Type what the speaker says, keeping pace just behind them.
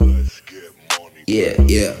Yeah,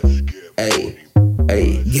 yeah. Hey,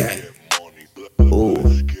 hey, gang. Ooh,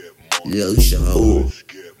 Lil Show. Ooh,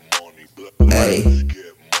 hey,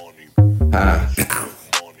 ha.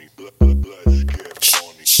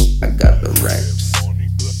 I got the racks.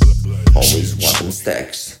 Homies want them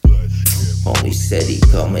stacks. Homie said he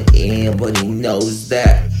coming in, but he knows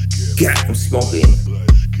that. I'm smoking,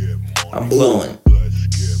 I'm blowing.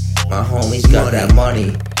 My homies got that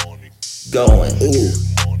money going. Ooh,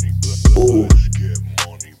 ooh,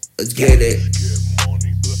 let's get it,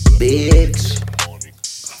 bitch.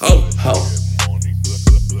 Ho, ho,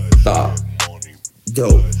 thought,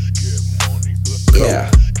 dope. Yeah.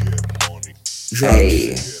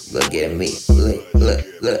 Hey, look at me,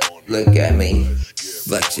 look at me.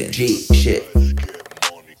 Flexing G shit.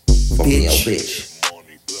 Fucking your bitch.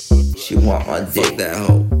 She want my dick. Fuck that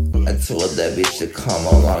hoe. I told that bitch to come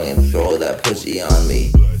along and throw that pussy on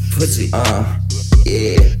me. Pussy.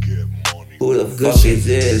 Yeah. Who the fuck is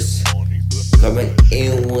this? Coming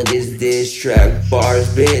in with this diss track bars,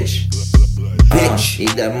 bitch. Bitch,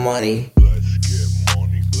 need that money.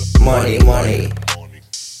 Money.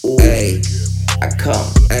 Ooh. Hey, I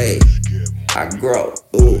come. Hey, I grow.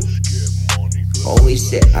 Ooh. Homie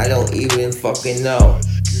said I don't even fucking know.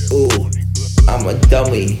 Ooh, I'm a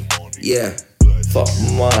dummy. Yeah, fuck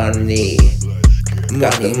money.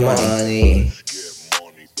 Got the money.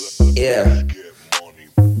 Yeah.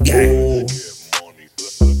 Ooh.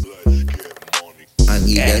 I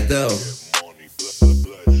need that dough.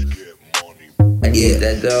 I need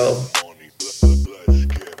that dough.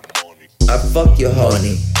 I fuck your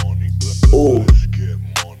honey. Ooh.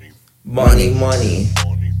 Money.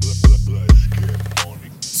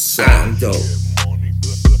 So I'm dope.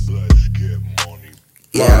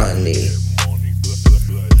 Money.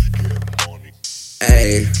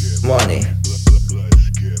 Hey, money.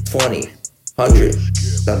 20, 100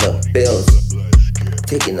 dollar bills.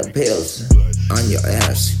 Taking the pills on your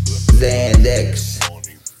ass. Xanax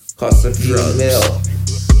cost a few mil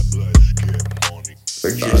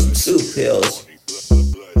for just 2 pills.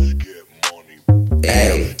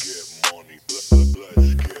 Hey,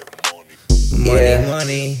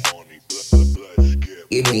 money.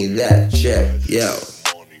 Give me that check, yo.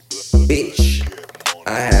 Bitch,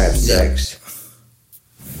 I have sex.